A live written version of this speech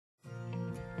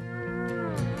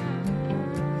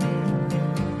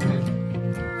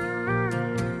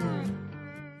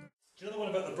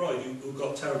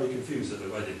terribly confused at the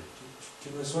wedding. Do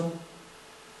you know this one?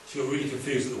 She got really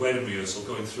confused at the wedding rehearsal,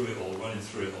 going through it all, running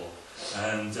through it all.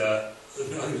 And I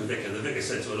think it was the vicar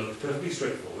said to her, look, it's perfectly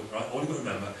straightforward, right? All you've got to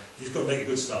remember, you've got to make a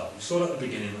good start. You sort out the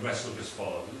beginning, the rest will just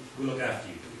follow. We'll look after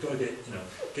you, but you've got to get,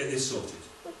 get this sorted.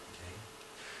 Okay?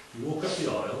 You walk up the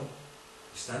aisle,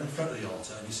 you stand in front of the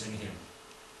altar and you sing a hymn.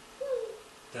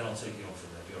 Then I'll take you on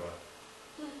from there, be alright.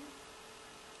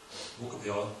 Walk up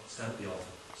the aisle, stand at the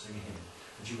altar, sing a hymn.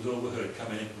 And she was overheard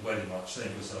coming into the wedding march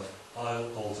saying to herself,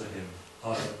 I'll alter him,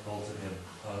 I'll alter him,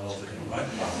 I'll alter him, right?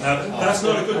 Now, that's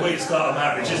not a good way to start a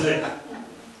marriage, is it?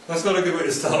 That's not a good way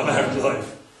to start a marriage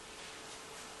life.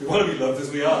 We want to be loved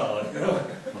as we are, like,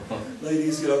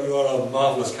 Ladies, you are a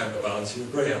marvellous counterbalance, you're a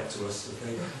great help to us,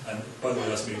 okay? And by the way,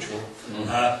 that's mutual.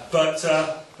 But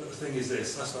the thing is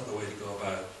this, that's not the way to go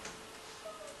about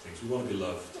things. We want to be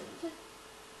loved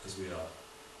as we are.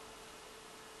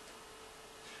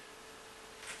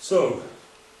 So,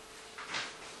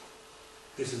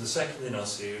 this is the second in our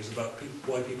series about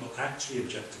why people actually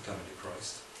object to coming to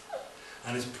Christ.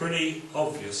 And it's pretty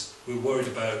obvious we're worried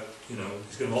about, he's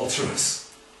going to alter us.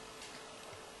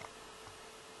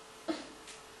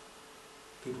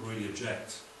 People really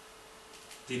object,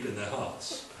 deep in their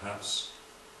hearts, perhaps,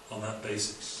 on that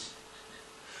basis.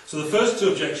 So the first two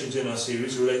objections in our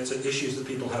series relate to issues that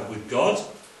people have with God.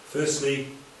 Firstly,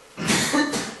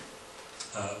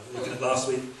 looking at last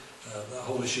week, that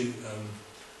whole issue,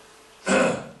 I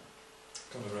can't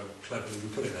remember how cleverly we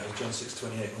put it now, John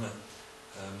 6:28, wasn't it?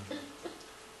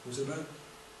 What was it about?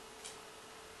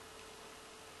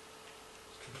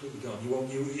 It's completely gone.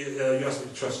 You asked me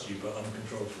to trust you, but I'm a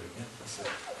control freak, yeah? That's it.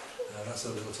 That's how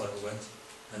the little title went.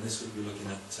 And this week we're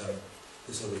looking at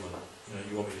this other one.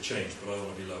 You want me to change, but I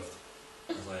want to be loved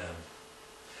as I am.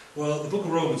 Well, the book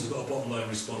of Romans has got a bottom line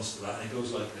response to that, and it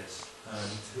goes like this.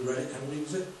 Who read it? Emily,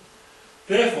 was it?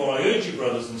 Therefore, I urge you,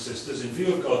 brothers and sisters, in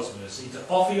view of God's mercy, to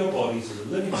offer your bodies as a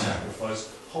living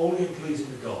sacrifice, holy and pleasing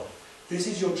to God. This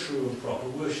is your true and proper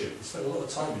worship. We spent a lot of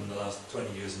time in the last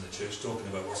 20 years in the church talking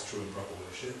about what's true and proper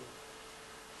worship.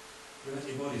 Present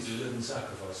your bodies as a living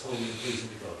sacrifice, holy and pleasing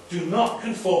to God. Do not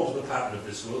conform to the pattern of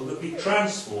this world, but be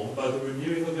transformed by the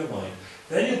renewing of your mind.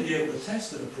 Then you'll be able to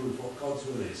test and approve what God's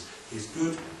will is, His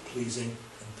good, pleasing,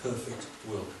 perfect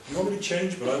will. You want me to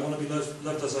change, but I want to be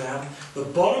loved as I am? The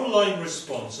bottom line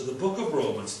response of the book of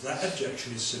Romans to that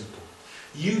objection is simple.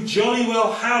 You jolly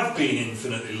well have been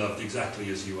infinitely loved exactly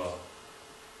as you are.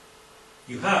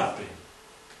 You have been.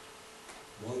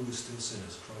 While we were still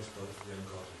sinners, Christ died for the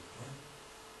ungodly. Right?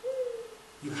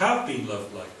 You have been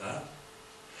loved like that.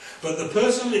 But the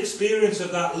personal experience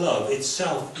of that love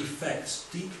itself effects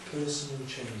deep personal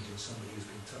change in somebody who's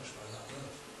been touched by that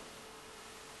love.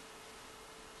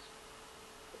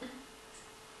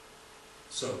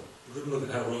 So, we're going to look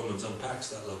at how Romans unpacks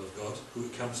that love of God, who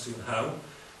it comes to and how,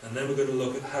 and then we're going to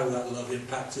look at how that love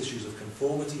impacts issues of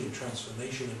conformity and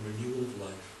transformation and renewal of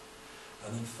life.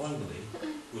 And then finally,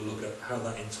 we'll look at how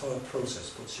that entire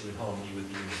process puts you in harmony with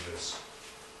the universe.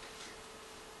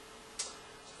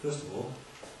 So first of all,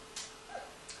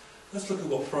 let's look at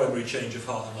what primary change of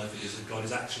heart and life it is that God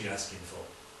is actually asking for.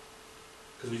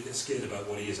 Because we get scared about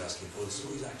what He is asking for. This is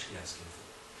what He's actually asking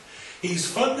for. He's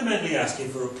fundamentally asking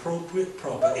for appropriate,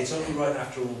 proper, it's only right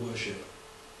after all worship.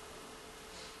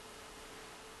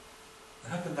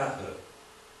 How can that hurt?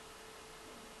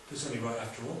 It's only right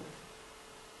after all.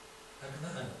 How can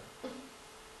that hurt?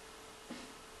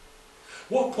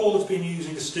 What Paul has been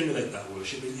using to stimulate that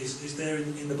worship is there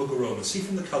in the book of Romans. See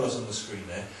from the colours on the screen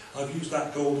there, I've used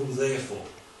that golden therefore.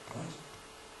 Right?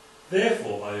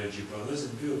 Therefore, I urge you, brothers,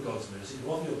 in view of God's mercy, to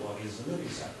offer your body as a living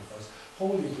sacrifice,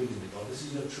 holy and pleasing to God. This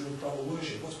is your true and proper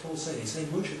worship. What's Paul saying? He's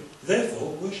saying worship.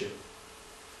 Therefore, worship.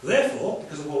 Therefore,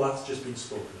 because of all that's just been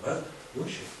spoken about,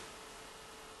 worship.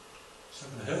 It's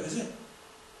not going to hurt, is it?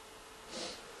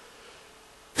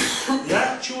 The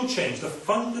actual change, the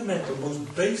fundamental,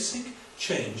 most basic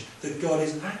change that God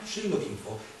is actually looking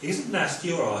for isn't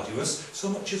nasty or arduous so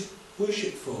much as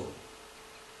worshipful.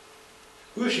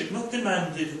 Worship not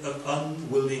demanded of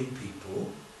unwilling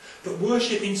people, but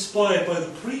worship inspired by the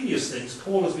previous things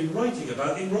Paul has been writing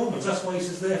about in Romans. That's why he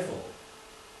says therefore.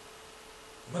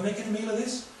 Am I making a meal of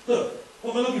this? Look,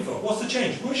 what am I looking for? What's the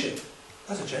change? Worship.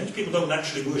 That's a change. People don't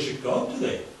naturally worship God, do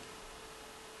they?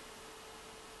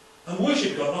 And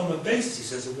worship God on the basis, he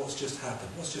says, of what's just happened.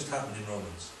 What's just happened in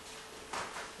Romans?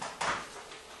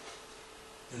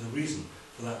 There's a reason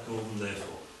for that golden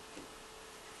therefore.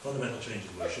 Fundamental change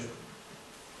in worship.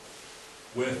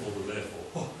 Wherefore the therefore.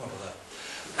 Oh, what about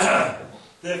that?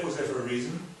 Therefore is there for a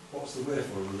reason. What's the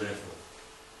wherefore of the therefore?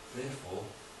 Therefore,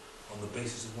 on the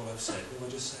basis of what I've said, what have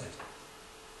I just said?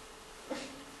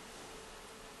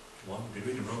 Come on, we've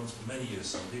been reading Romans for many years,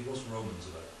 somebody. What's Romans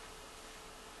about?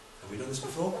 Have we done this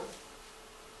before?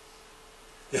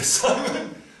 Yes,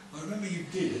 Simon! I remember you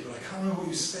did it, but I can't remember what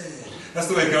you said. That's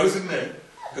the way it goes, isn't it?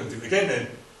 I'm going to do it again then.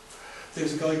 There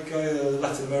was a a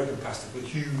Latin American pastor with a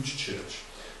huge church,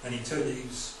 and he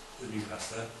was the new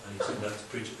pastor, and he turned out to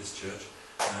preach at this church,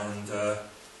 and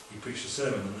he preached a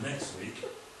sermon, and the next week,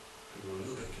 people were a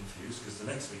little bit confused, because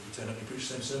the next week he turned up and he preached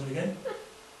the same sermon again.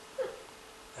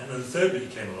 And then the third week he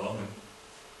came along and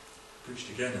preached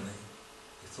again, and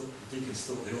the deacons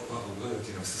thought they ought to have a word,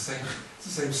 you know, it's the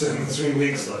same sermon 3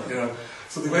 weeks, like, you know.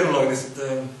 So they went along and they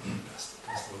said,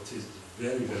 Pastor Ortiz, it's a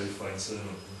very, very fine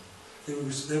sermon. They were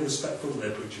respectful of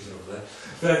their preachers over there.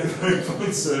 Very, very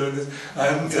fine sermon.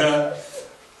 But you know,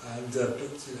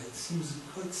 it seems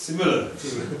quite similar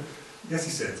to yes,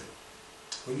 he said,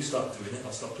 when you start doing it,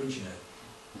 I'll start preaching it.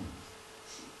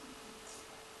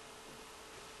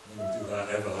 I don't do that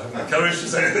ever. I haven't encouraged to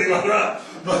say anything like that.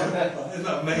 But isn't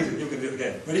that amazing? You're going to do it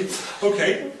again. Ready?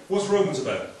 Okay, what's Romans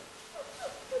about?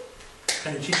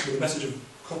 Can you teach me the message of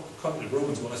cognitive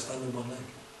Romans while I stand on one leg?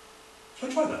 Shall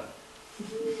I try that?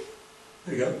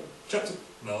 There you go. Chapter...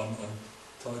 No, I'm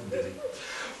tired and dizzy.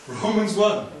 Romans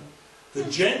 1. The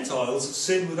Gentiles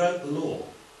sin without the law,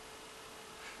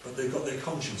 but they've got their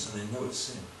conscience and they know it's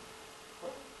sin.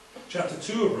 Chapter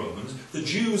 2 of Romans, the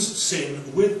Jews sin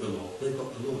with the law. They've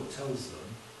got the law, it tells them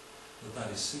that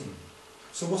that is sin.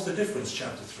 So what's the difference,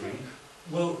 chapter 3?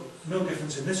 Well, no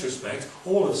difference in this respect.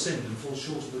 All have sinned and fall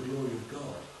short of the glory of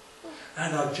God,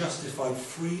 and are justified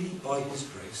freely by his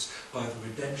grace, by the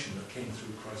redemption that came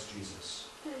through Christ Jesus.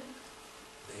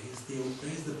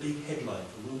 There's the big headline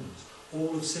for Romans.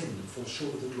 All have sinned and fall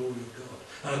short of the glory of God,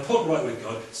 and are put right with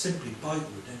God simply by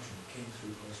the redemption that came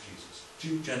through Christ Jesus.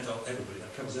 Jew, Gentile, everybody,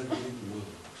 that covers everybody in the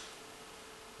world.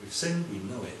 We've sinned, we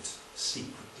know it,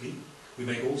 secretly. We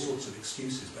make all sorts of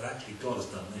excuses, but actually God has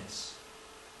done this.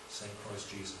 Saint Christ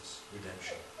Jesus,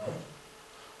 redemption. Right?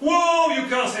 Whoa, you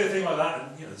can't say a thing like that.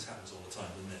 And, you know, this happens all the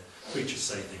time, doesn't it? Preachers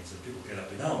say things and people get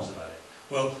up in arms about it.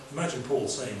 Well, imagine Paul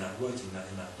saying that, writing that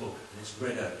in that book, and it's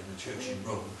read out in the church in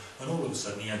Rome, and all of a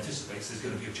sudden he anticipates there's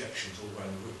going to be objections all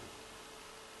around the room.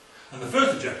 And the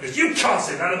first objection is, you can't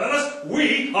say that about us!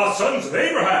 We are sons of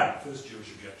Abraham! First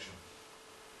Jewish objection.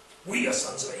 We are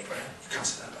sons of Abraham. You can't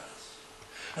say that about us.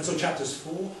 And so chapters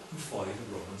 4 and 5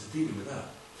 of Romans are dealing with that.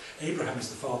 Abraham is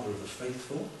the father of the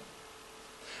faithful,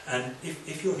 and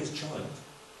if you're his child,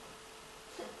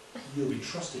 you'll be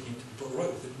trusting him to be put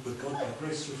right with God by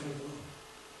grace through faith alone.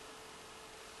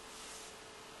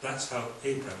 That's how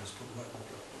Abraham was put right with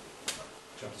God.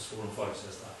 Chapters 4 and 5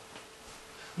 says that.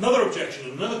 Another objection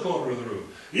in another corner of the room.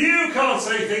 You can't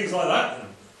say things like that. And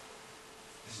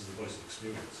this is the voice of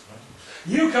experience,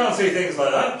 right? You can't say things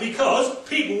like that because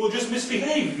people will just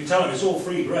misbehave if you tell them it's all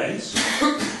free grace.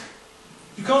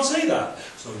 You can't say that.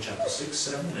 So in chapter 6,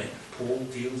 7 and 8, Paul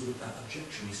deals with that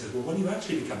objection. He says, well, when you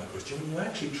actually become a Christian, when you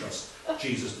actually trust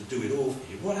Jesus to do it all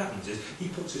for you, what happens is he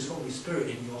puts his Holy Spirit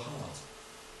in your heart.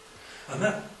 And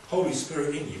that Holy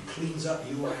Spirit in you cleans up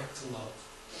your act a lot.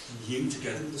 And you,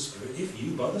 together with the Spirit, if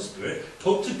you, by the Spirit,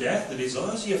 put to death the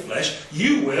desires of your flesh,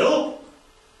 you will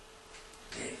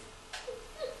live.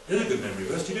 There's a good memory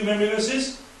verse. Do you do memory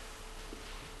verses?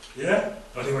 Yeah?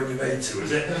 Only when you're made to,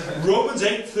 is it? Romans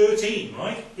 8:13,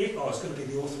 right? It's going to be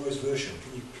the authorised version.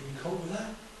 Can you cope with that?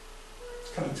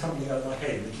 It's coming tumbling out of my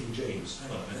head in the King James.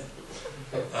 Hang on a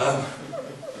minute.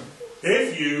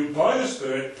 If you, by the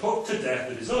Spirit, put to death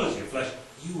the desires of your flesh,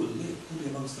 you will live. You'll be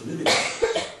amongst the living.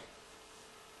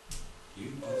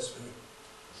 You, by the Spirit.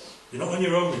 You're not on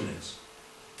your own in this.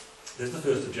 There's the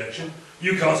first objection.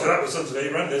 You can't say that with sons of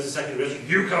Abraham. There's the second objection.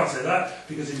 You can't say that,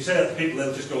 because if you say that to people,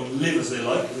 they'll just go and live as they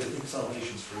like, because they think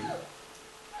salvation's free.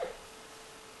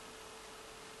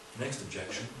 Next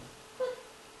objection.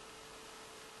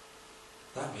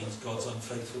 That means God's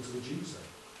unfaithful to the Jews then.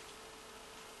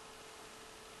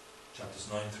 Chapters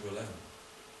 9 through 11.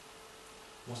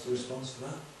 What's the response to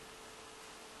that?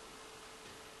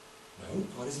 No,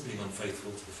 God isn't being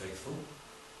unfaithful to the faithful.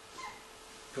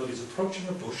 God is approaching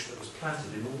a bush that was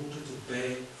planted in order to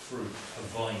bear fruit, a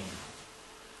vine.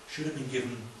 Should have been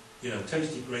given, you know,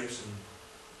 tasty grapes and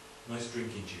nice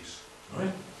drinking juice,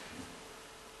 right?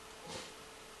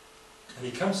 And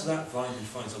he comes to that vine and he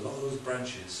finds a lot of those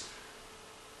branches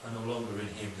are no longer in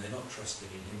him. They're not trusting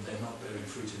in him. They're not bearing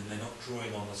fruit in him. They're not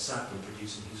drawing on the sap and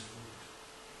producing his fruit.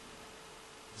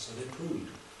 And so they're pruned.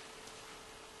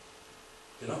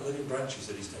 They're not living branches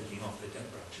that he's taking off, they're dead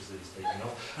branches that he's taking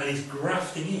off. And he's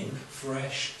grafting in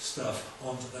fresh stuff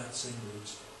onto that same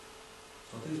rootstock.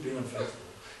 It's not that he's being unfaithful,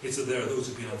 it's that there are those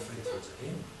who've been unfaithful to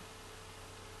him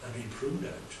and been pruned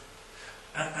out.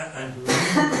 And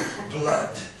new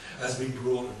blood has been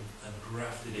brought and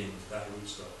grafted into that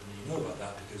rootstock. And you know about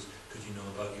that because you know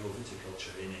about your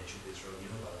viticulture in ancient Israel. You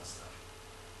know about that stuff.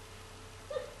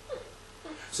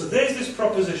 So there's this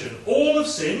proposition. All have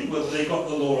sinned, whether they got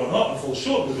the law or not, and fall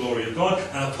short of the glory of God,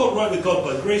 and are put right with God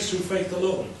by grace through faith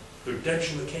alone. The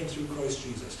redemption that came through Christ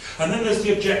Jesus. And then there's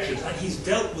the objections, and he's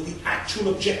dealt with the actual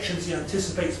objections he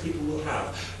anticipates people will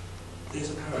have.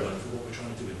 There's a paradigm for what we're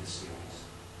trying to do in this series.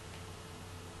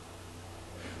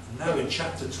 And now in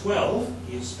chapter 12,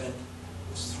 he has spent,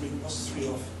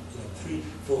 three,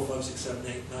 4, 5, 6, 7,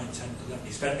 8, 9, 10, 11.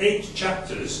 He spent 8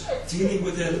 chapters dealing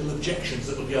with their little objections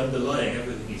that will be underlying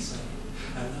everything he's saying.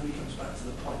 And now he comes back to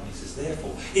the point, and he says,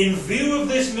 therefore, in view of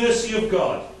this mercy of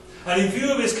God, and in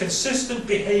view of his consistent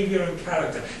behaviour and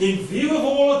character, in view of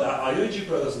all of that, I urge you,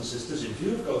 brothers and sisters, in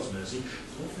view of God's mercy,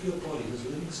 to offer your body as a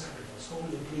living sacrifice,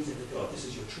 holy and pleasing to God. This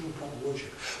is your true and proper worship.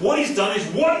 What he's done is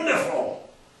wonderful.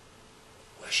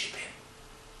 Worship him.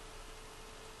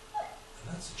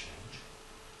 And that's a change.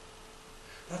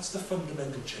 That's the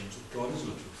fundamental change that God is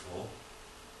looking for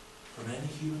from any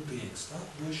human being. Start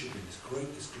worshipping this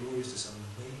great, this glorious, this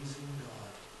amazing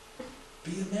God.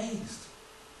 Be amazed.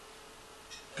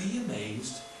 Be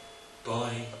amazed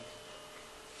by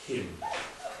him.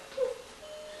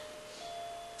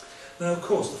 Now, of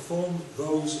course, the form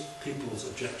those people's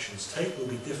objections take will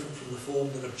be different from the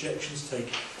form that objections take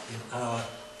in our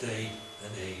day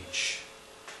and age.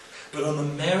 But on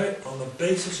the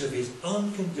basis of his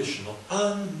unconditional,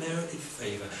 unmerited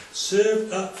favour,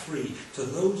 served up free to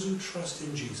those who trust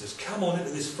in Jesus. Come on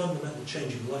into this fundamental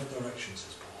change in life direction,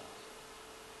 says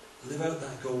Paul. Live out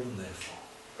that golden therefore.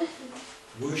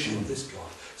 Worship this God.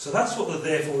 So that's what the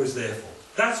therefore is there for.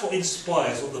 That's what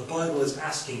inspires what the Bible is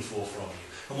asking for from you.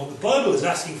 And what the Bible is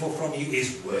asking for from you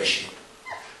is worship.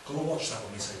 Go and watch that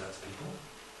when we say that to people.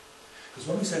 Because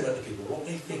when we say that to people, what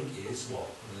they think is what?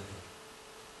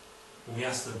 When we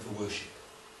ask them for worship.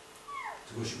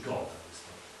 To worship God.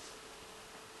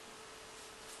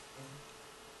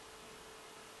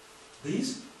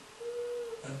 These?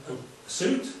 A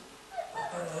suit?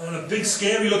 And a big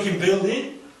scary looking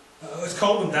building? It's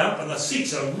cold and damp, and the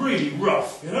seats are really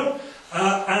rough, you know?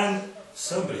 And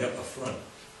somebody up the front.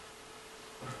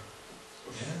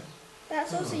 Yeah?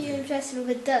 That's also your impression of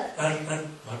a duck. And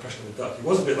my impression of a duck. It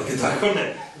was a bit like a duck, wasn't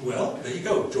it? Well, there you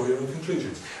go. Draw your own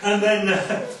conclusions. And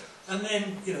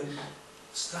then, you know,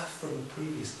 stuff from the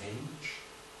previous age.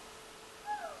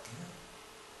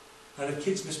 Yeah. And if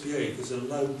kids misbehave, there's a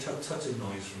loud tut-tutting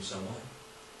noise from somewhere.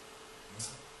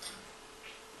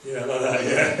 Yeah, like that,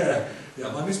 yeah. Yeah,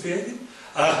 am I misbehaving?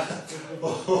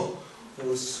 Or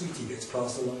a sweetie gets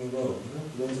passed along the road, you know?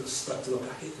 The ones that are stuck to the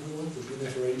packet, you know, the ones that have been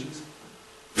there for ages.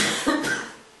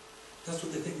 That's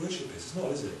what they think worship is. It's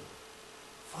not, is it?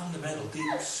 Fundamental,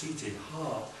 deep-seated,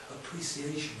 heart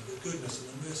appreciation of the goodness and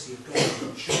the mercy of God,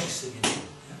 rejoicing in Him.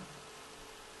 Yeah?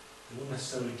 They won't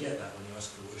necessarily get that when you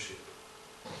ask for worship.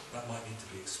 That might need to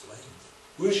be explained.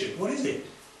 Worship, what is it?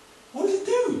 What does it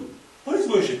do? What is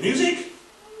worship? Music?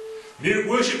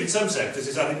 Worship in some sectors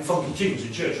is having funky tunes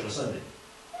in church on a Sunday.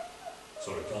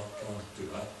 Sorry, can't do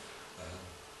that.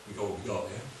 We got what we got,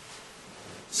 yeah?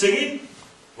 Singing?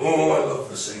 Oh, I love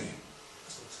the singing.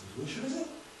 That's not worship, is it?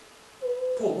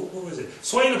 Paul, what was it?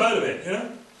 Swaying about a bit, you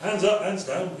know? Hands up, hands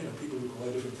down, you know, people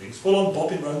require different things. Full on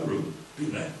bopping around the room.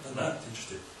 Been there, done that,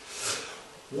 interesting.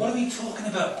 What are we talking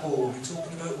about, Paul? We're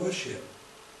talking about worship.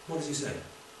 What does he say?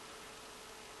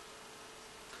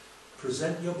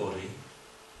 Present your body,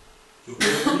 your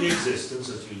earthly existence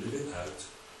as you live it out,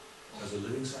 as a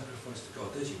living sacrifice to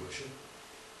God. There's your worship.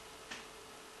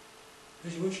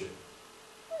 There's your worship.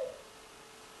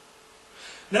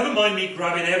 Never mind me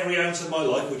grabbing every ounce of my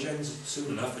life, which ends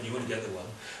soon enough and you want to get the one.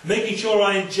 Making sure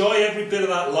I enjoy every bit of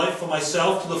that life for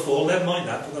myself to the full. Never mind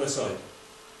that, put that aside.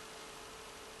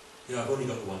 Yeah, I've only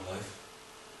got the one life.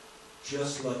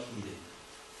 Just like he did.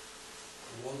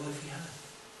 The one life he had.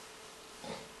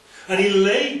 And he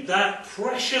laid that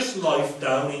precious life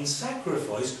down in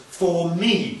sacrifice for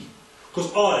me.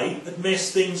 Because I had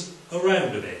messed things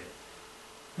around a bit.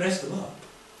 Messed them up.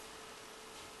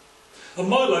 And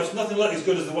my life's nothing like as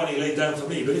good as the one he laid down for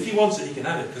me. But if he wants it, he can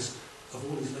have it. Because of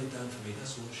all he's laid down for me,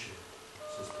 that's worship.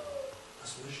 Says Paul.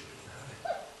 That's worship, he can have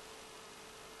it.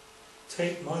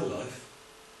 Take my life,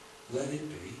 let it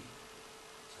be.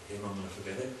 So him, I'm going to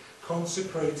forget it.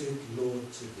 Consecrated, Lord,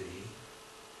 to thee.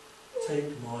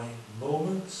 Take my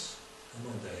moments and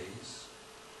my days,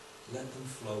 let them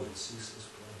flow in ceaseless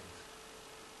praise.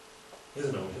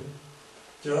 Here's an old hymn.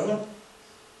 Do you like that one?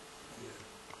 Yeah.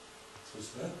 That's what's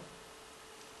there.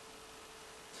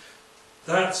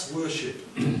 That's worship.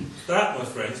 That, my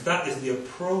friends, that is the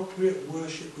appropriate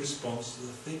worship response to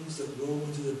the things that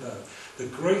Romans is about. The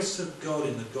grace of God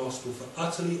in the gospel for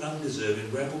utterly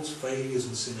undeserving rebels, failures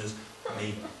and sinners,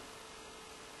 me.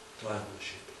 Glad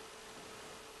worship.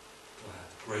 Glad.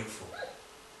 Grateful.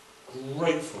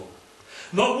 Grateful.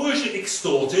 Not worship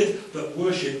extorted, but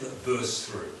worship that bursts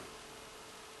through.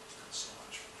 That's so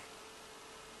much for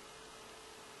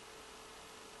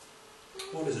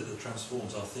me. What is it that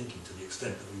transforms our thinking to the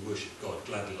extent that we worship God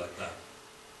gladly like that?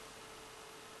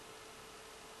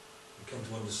 We come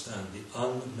to understand the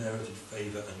unmerited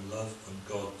favour and love from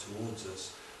God towards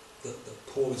us that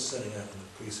Paul is setting out in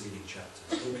the preceding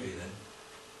chapters. Okay then,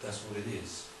 that's what it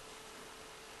is.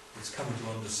 It's coming to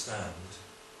understand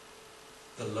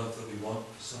the love that we want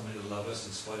for somebody to love us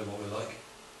in spite of what we're like.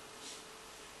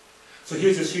 So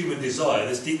here's this human desire,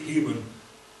 this deep human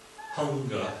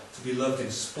hunger to be loved in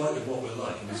spite of what we're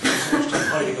like. And there's so much time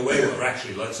hiding away what we're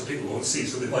actually like so people won't see,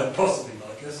 so they might possibly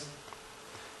like us.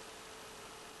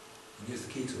 And here's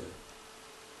the key to it.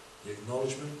 The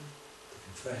acknowledgement, the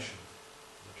confession,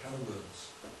 the kind of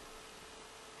words.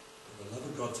 But the love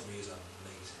of God to me is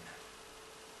amazing.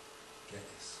 Get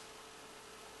this.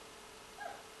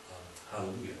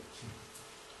 Hallelujah.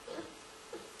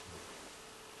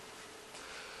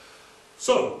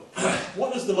 So,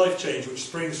 what is the life change which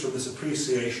springs from this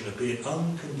appreciation of being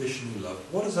unconditionally loved?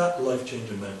 What does that life change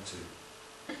amount to?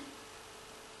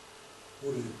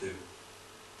 What does it do?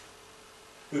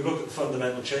 We've looked at the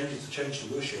fundamental changes, the change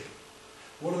to worship.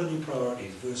 What are the new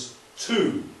priorities? Verse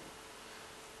 2.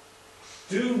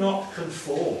 Do not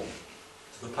conform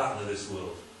to the pattern of this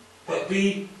world, but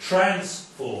be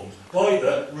transformed by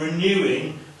the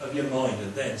renewing of your mind,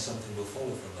 and then something will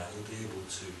follow from that. You'll be able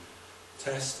to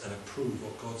test and approve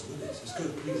what God's will is. It's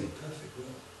good, pleasing, perfect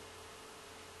will.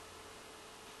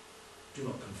 Do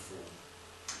not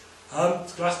conform.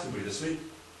 It's Glastonbury this week.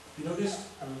 You noticed?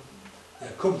 Yeah,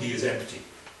 Cumby is empty.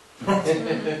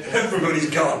 Everybody's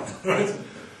gone. Right?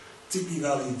 Tippy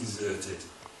Valley deserted.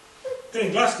 Then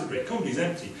in Glastonbury, Cumby's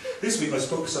empty. This week I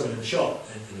spoke to someone in the shop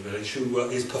in the village who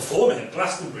is performing at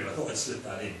Glastonbury. I thought I'd slip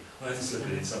that in. I had to slip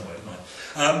it in somewhere, didn't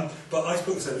I? But I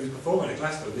spoke to someone who's performing at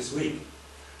Glastonbury this week.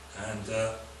 And,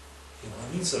 I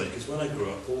mean something, because when I grew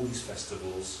up, all these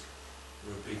festivals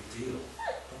were a big deal,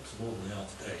 perhaps more than they are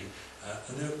today.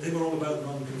 And they were all about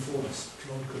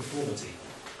non-conformity.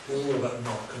 They were all about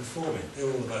not conforming. They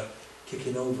were all about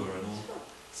kicking over and all.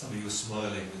 Some of you were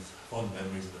smiling with fond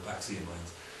memories in the backseat of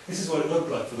minds. This is what it looked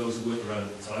like for those who weren't around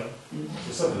at the time.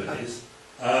 Well, some of it is.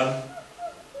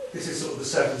 This is sort of the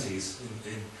 70s,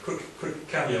 in quick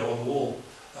cameo on the wall.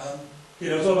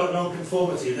 It's all about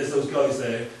non-conformity, and there's those guys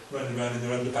there running around in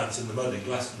their underpants in the mud in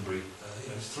Glastonbury.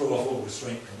 Just throw off all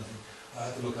restraint kind of thing. I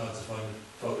had to look hard to find a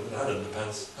photo that had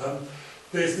underpants.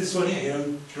 There's this one here,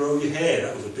 grow your hair.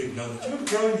 That was a big no. Do you remember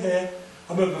growing hair?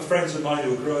 I remember friends of mine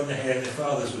who were growing their hair, and their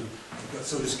fathers got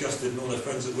so disgusted, and all their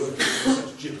friends at work were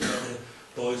such gibbet about their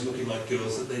boys looking like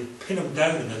girls that they'd pin them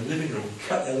down in their living room and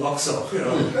cut their locks off,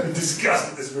 in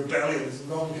disgust at this rebellion, this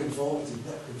non-conformity,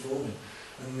 not conforming.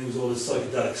 And there was all this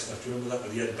psychedelic stuff. Do you remember that,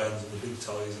 with the headbands and the big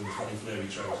ties and the funny flary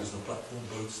trousers and the platform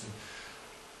boots? And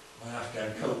my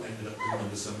Afghan coat ended up going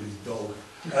under somebody's dog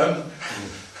at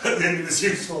the end of this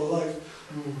useful life.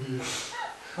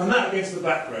 And that against the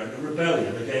background, a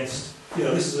rebellion against,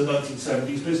 this is a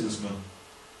 1970s businessman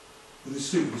with his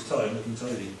suit and his tie looking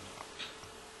tidy.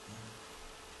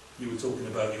 You were talking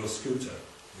about your scooter,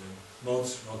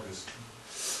 mods, rockers.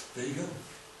 There you go.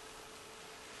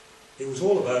 It was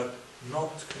all about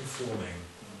not conforming,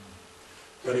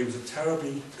 but it was a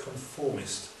terribly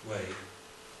conformist way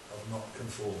of not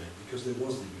conforming, because there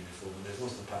was the uniform and there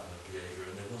was the pattern of behaviour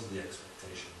and there was the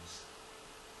expectations.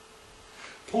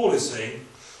 Paul is saying,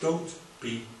 don't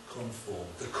be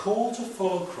conformed. The call to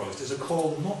follow Christ is a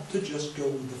call not to just go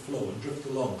with the flow and drift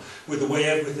along with the way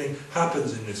everything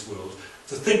happens in this world,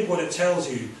 to think what it tells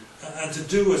you and to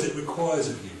do as it requires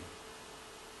of you.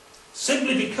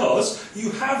 Simply because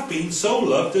you have been so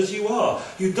loved as you are.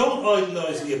 You don't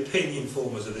idolise the opinion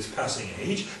formers of this passing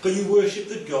age, but you worship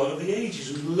the God of the ages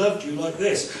who loved you like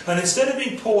this. And instead of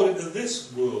being poured into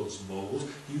this world's mould,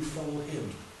 you follow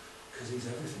him, because he's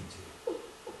everything to you.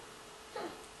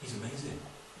 He's amazing.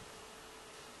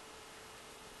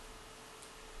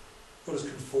 What does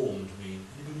conformed mean?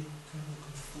 Anybody?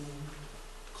 Conformed?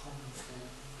 Conformed?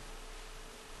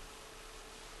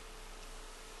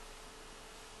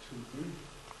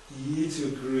 Yeah, to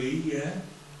agree, yeah.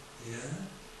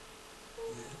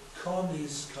 Con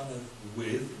is kind of with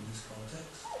in this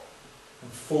context.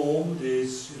 And formed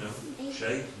is,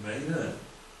 shape, made, yeah,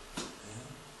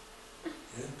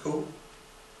 cool.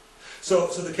 So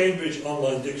the Cambridge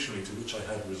Online Dictionary, to which I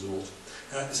had resort,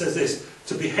 says this: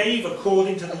 to behave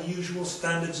according to the usual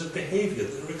standards of behaviour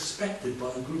that are expected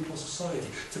by a group or society.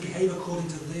 To behave according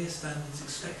to their standards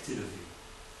expected of you.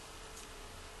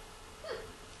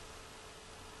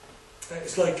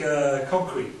 It's like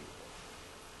concrete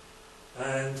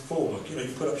and formwork. You know,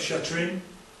 you put up shuttering,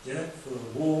 yeah, for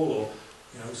a wall, or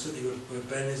certainly where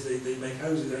Ben is, they make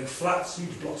houses, they make flats,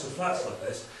 huge blocks of flats like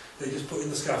this. They just put in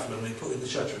the scaffold and they put in the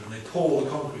shuttering and they pour the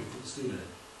concrete, put the steel in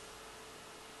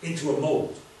it, into a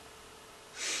mould,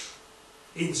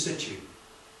 in situ.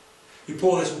 You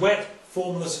pour this wet,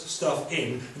 formless stuff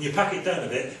in and you pack it down a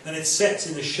bit and it sets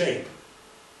in a shape.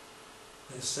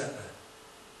 And it's set there.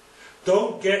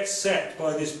 Don't get set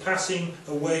by this passing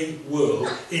away world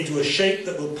into a shape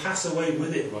that will pass away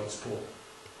with it, writes Paul.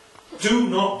 Do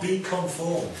not be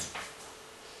conformed,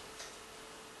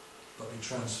 but be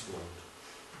transformed.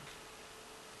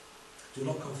 Do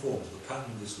not conform to the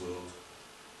pattern of this world,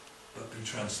 but be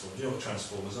transformed. Do you know what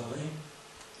transformers are, don't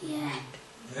you? Yeah.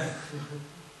 Yeah?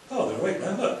 Oh, they're awake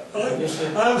now, look.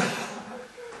 Hello.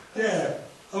 Yeah.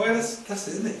 Oh, well, that's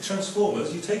it, isn't it?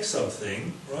 Transformers, you take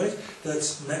something, right,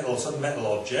 that's metal, some metal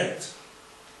object,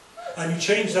 and you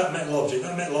change that metal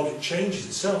object changes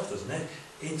itself, doesn't it,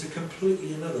 into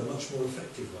completely another, much more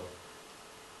effective one.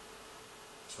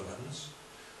 That's what happens.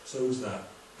 So is that.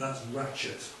 That's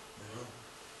ratchet.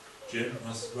 Jim,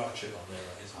 that's ratchet on there,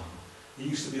 that is. He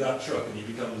used to be that truck and he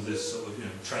becomes this sort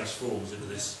of, transforms into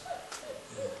this.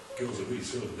 Girls are really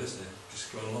thrilled with this, they're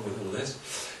just going along with all of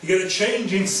this. You get a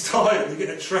change in style, you get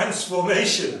a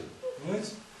transformation.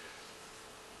 Right?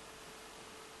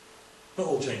 Not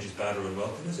all change is bad or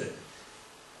unwelcome, is it?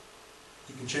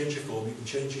 You can change your form, you can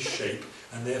change your shape,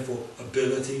 and therefore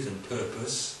abilities and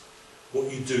purpose,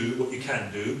 what you do, what you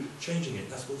can do, changing it.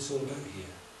 That's what it's all about here.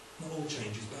 Not all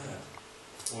change is bad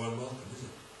or unwelcome, is it?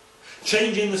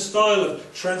 Changing the style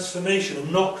of transformation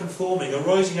and not conforming,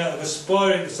 arising out of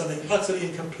aspiring to something utterly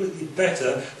and completely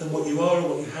better than what you are or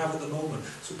what you have at the moment.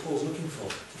 That's what Paul's looking for.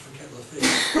 Different kettle of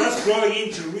fish. That's growing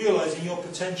into realising your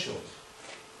potential.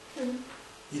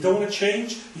 You don't want to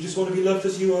change, you just want to be loved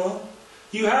as you are.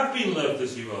 You have been loved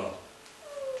as you are.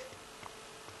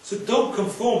 So don't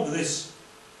conform to this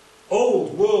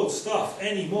old world stuff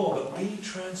anymore, but be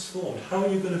transformed. How are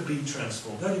you going to be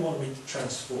transformed? How do you want to be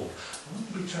transformed? I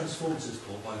want to be transformed, says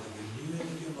Paul, by the renewing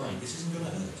of your mind. This isn't going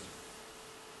to hurt.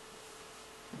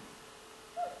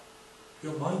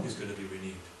 Your mind is going to be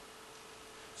renewed.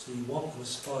 So you want and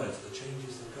aspire to the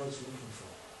changes that God's looking for.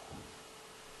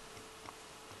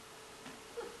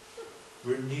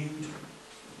 Renewed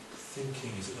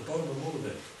thinking is at the bottom of all of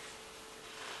it.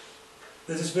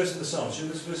 There's this verse in the Psalms. You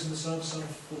know this verse in the Psalms, Psalm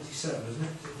 47, isn't it?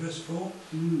 Is it verse 4?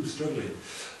 Ooh, struggling.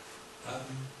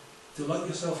 Delight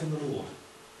yourself in the Lord,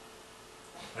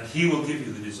 and He will give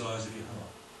you the desires of your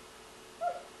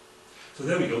heart. So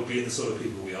there we go, being the sort of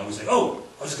people we are. We say, oh,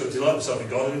 I've just got to delight myself in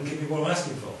God and He'll give me what I'm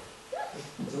asking for.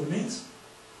 Is that what it means?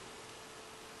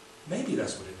 Maybe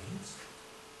that's what it means.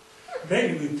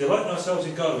 Maybe we delight ourselves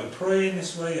in God, we pray in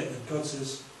this way, and God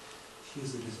says,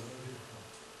 here's the desire.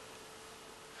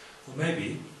 Or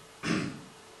maybe we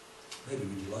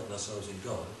delight ourselves in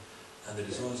God, and the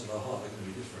desires of our heart are going to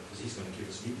be different, because He's going to give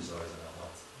us new desires in our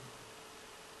heart.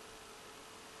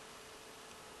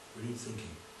 Renewed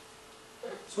thinking.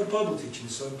 That's why Bible teaching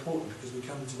is so important, because we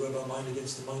come to rub our mind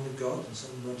against the mind of God, and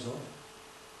something rubs off.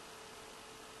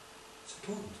 It's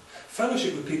important.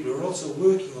 Fellowship with people who are also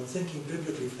working on thinking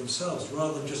biblically for themselves,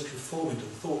 rather than just conforming to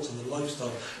the thoughts and the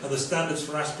lifestyle and the standards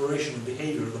for aspiration and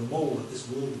behaviour of the mould that this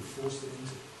world would force them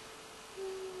into.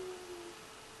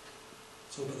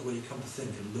 It's all about the way you come to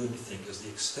think and learn to think as the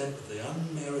extent of the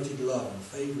unmerited love and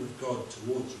favour of God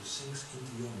towards you sinks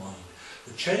into your mind.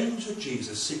 The change that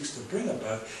Jesus seeks to bring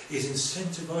about is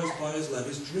incentivised by His love,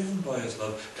 is driven by His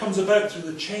love, comes about through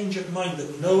the change of mind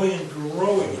that knowing and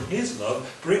growing in His love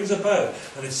brings about,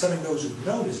 and it's something those who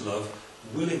know His love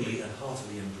willingly and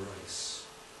heartily embrace.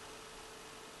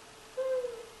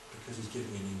 Because He's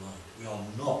giving a new mind. We are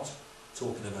not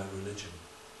talking about religion.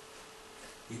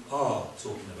 We are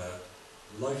talking about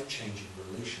life-changing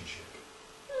relationship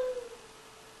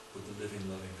with the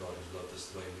living, loving God who's loved us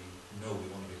the way we know we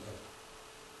want to be loved.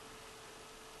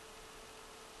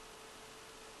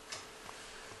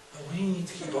 And we need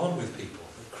to keep on with people.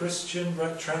 The Christian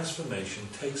transformation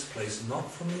takes place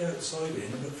not from the outside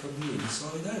in, but from the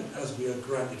inside out. As we are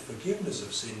granted forgiveness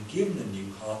of sin, given a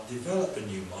new heart, develop a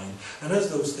new mind, and as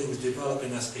those things develop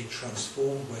in us a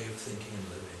transformed way of thinking and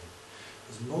living.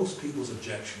 Because most people's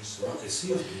objections to what they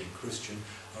see as being Christian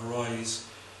arise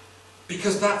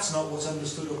because that's not what's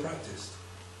understood or practiced.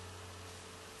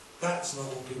 That's not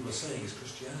what people are saying is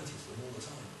Christianity to them all the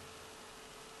time.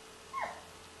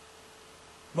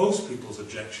 Most people's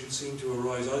objections seem to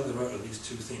arise either out of these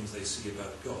two things they see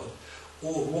about God,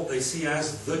 or what they see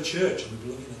as the church, and we'll be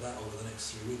looking at that over the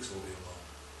next 3 weeks, all being well.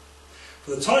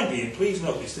 For the time being, please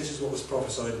notice this is what was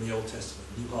prophesied in the Old Testament,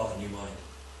 new heart and new mind.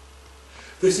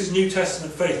 This is New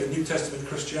Testament faith and New Testament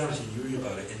Christianity. You read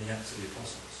about it in the Acts of the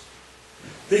Apostles.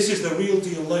 This is the real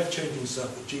deal, life-changing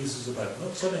stuff that Jesus is about.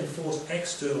 Not some enforced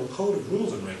external code of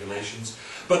rules and regulations,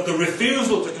 but the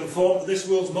refusal to conform to this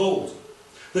world's mould.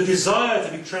 The desire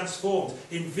to be transformed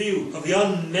in view of the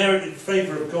unmerited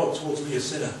favour of God towards me, a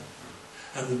sinner.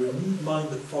 And the renewed mind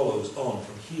that follows on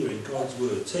from hearing God's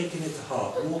word, taking it to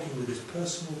heart, walking with this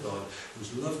personal God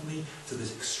who's loved me to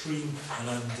this extreme and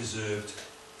undeserved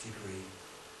degree.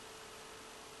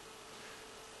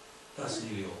 That's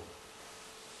nearly all.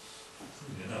 It's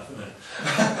nearly enough, isn't it?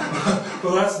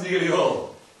 Well, that's nearly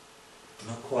all.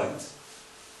 Not quite.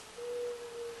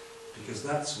 Because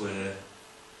that's where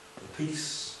the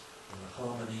peace and the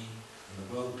harmony and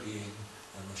the well-being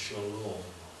and the shalom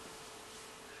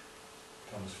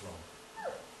comes from.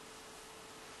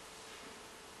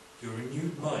 Your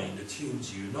renewed mind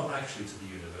attunes you not actually to the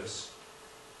universe,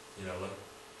 you know, like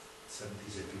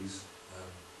 70s hippies,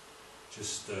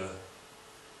 just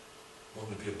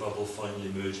wanting to be a bubble finally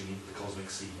merging into the cosmic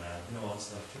sea, man. You know all that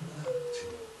stuff. Do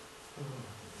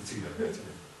you remember that? Too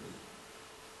young.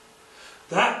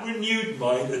 That renewed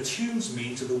mind attunes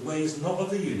me to the ways not of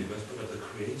the universe, but of the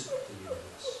Creator of the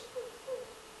universe.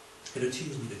 It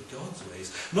attunes me to God's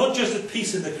ways, not just at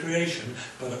peace in the creation,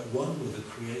 but at one with the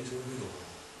Creator of it all,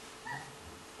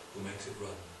 who makes it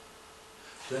run.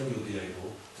 Then you'll be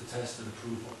able to test and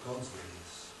approve what God's will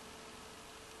is.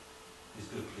 His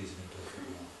good, pleasing, and perfect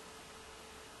will.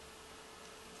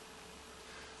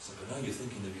 So by now you're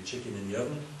thinking of your chicken in the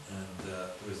oven, and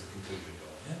where's the conclusion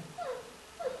going? Yeah?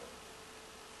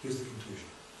 Here's the conclusion.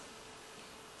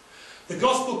 The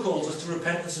gospel calls us to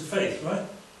repentance and faith, right?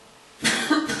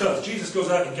 It does. Jesus goes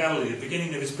out in Galilee at the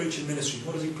beginning of his preaching ministry.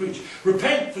 What does he preach?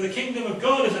 Repent, for the kingdom of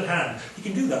God is at hand. He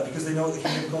can do that because they know what the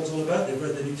kingdom of God's all about. They've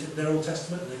read their Old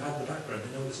Testament and they've had the background. They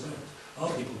know what it's about.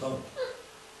 Our people don't.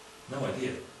 No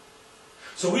idea.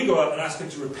 So we go out and ask them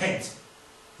to repent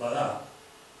like that.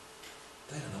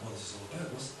 They don't know what this is all about.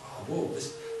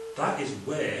 That is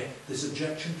where this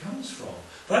objection comes from.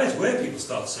 That is where people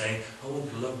start saying, I want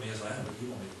you to love me as I am, but you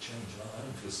want me to change, and I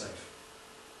don't feel safe.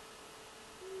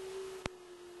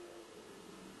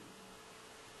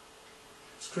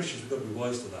 As Christians, we've got to be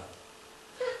wise to that.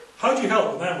 How do you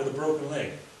help a man with a broken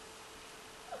leg?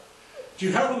 Do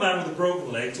you help a man with a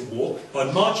broken leg to walk by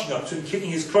marching up to him,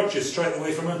 kicking his crutches straight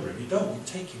away from under him? You don't. You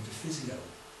take him to physio.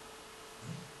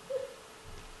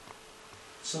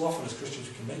 So often as Christians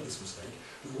we can make this mistake.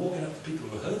 We're walking up to people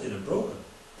who are hurting and broken.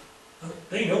 And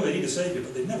they know they need a saviour,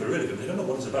 but they've never heard of him. They don't know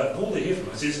what it's about. And all they hear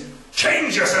from us is,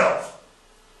 change yourself!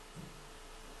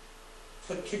 It's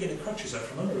like kicking the crutches out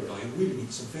from under a guy who really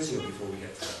needs some physio before we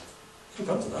get to that. We'll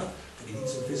come to that, but he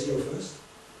needs some physio first.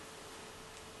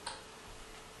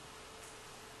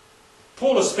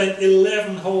 Paul has spent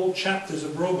 11 whole chapters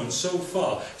of Romans so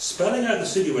far, spelling out the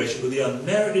situation with the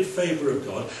unmerited favour of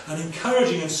God and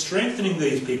encouraging and strengthening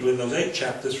these people in those 8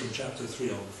 chapters from chapter 3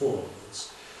 on 4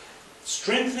 onwards.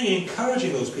 Strengthening and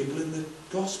encouraging those people in the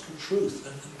gospel truth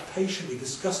and patiently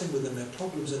discussing with them their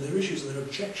problems and their issues and their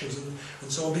objections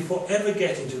and so on before ever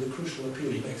getting to the crucial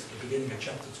appeal he makes at the beginning of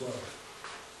chapter 12.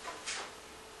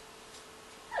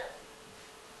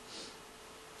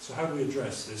 So how do we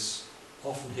address this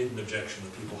often hidden objection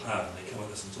that people have, and they come at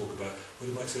us and talk about, what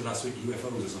you might say last week,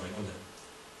 UFOs or something, wouldn't it?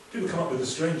 People come up with the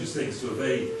strangest things to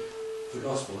evade the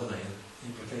gospel, don't they, and the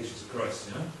implications of Christ,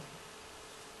 you know?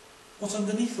 What's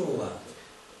underneath all that?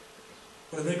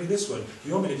 Well, maybe this one,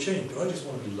 you want me to change, but I just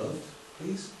want to be loved,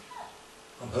 please.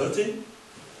 I'm hurting.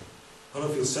 I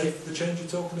don't feel safe with the change you're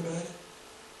talking about.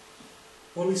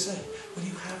 What do we say? Well,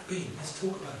 you have been. Let's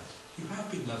talk about it. You have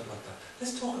been loved like that.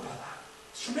 Let's talk about that.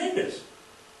 It's tremendous.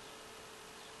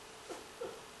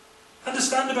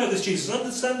 Understand about this Jesus.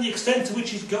 Understand the extent to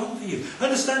which he's gone for you.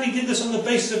 Understand he did this on the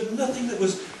basis of nothing that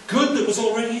was good that was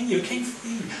already in you. It came for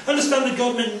you. Understand that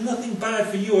God meant nothing bad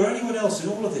for you or anyone else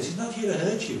in all of this. He's not here to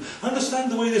hurt you.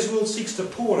 Understand the way this world seeks to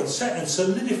pour and set and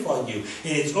solidify you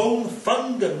in its own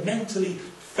fundamentally,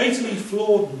 fatally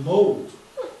flawed mould.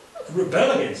 And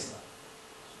rebel against that.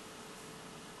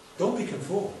 Don't be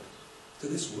conformed to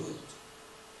this world.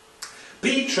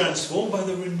 Be transformed by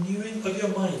the renewing of your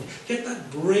mind. Get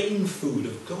that brain food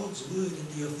of God's word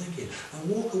into your thinking and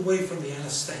walk away from the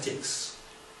anaesthetics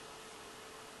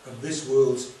of this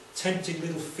world's tempting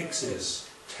little fixes,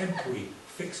 temporary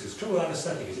fixes. The trouble with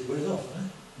anaesthetic is it wears off,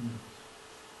 right?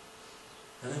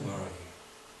 And then where are you?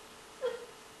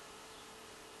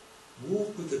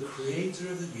 Walk with the Creator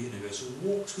of the universe, who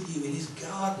walks with you in his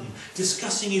garden,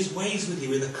 discussing his ways with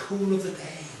you in the cool of the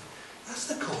day. That's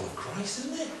the call of Christ,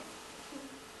 isn't it?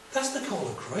 That's the call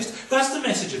of Christ. That's the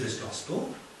message of this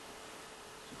gospel.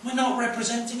 We're not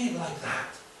representing it like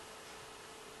that.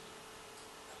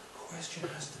 And the question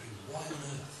has to be, why on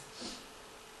earth?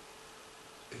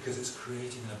 Because it's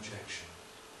creating an objection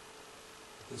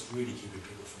that's really keeping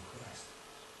people from Christ.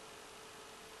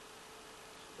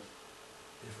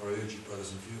 Therefore, I urge you,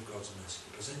 brothers, in view of God's mercy,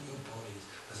 to present your bodies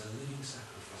as a living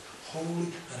sacrifice, holy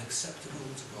and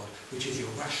acceptable to God, which is your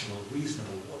rational,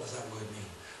 reasonable, what does that word mean?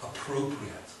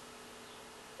 Appropriate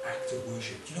act of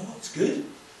worship. Do you know what? It's good.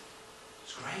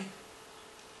 It's great.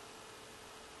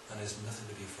 And there's nothing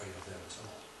to be afraid of there at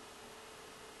all.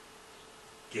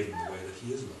 Given the way that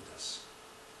he has loved us,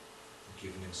 and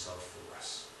given himself for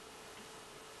us.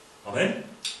 Amen?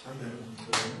 Amen.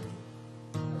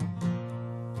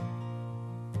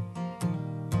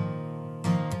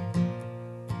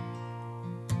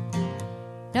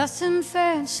 Nothing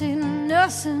fancy,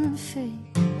 nothing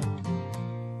fake,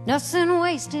 nothing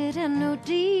wasted and no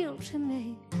deal to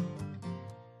make.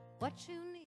 What you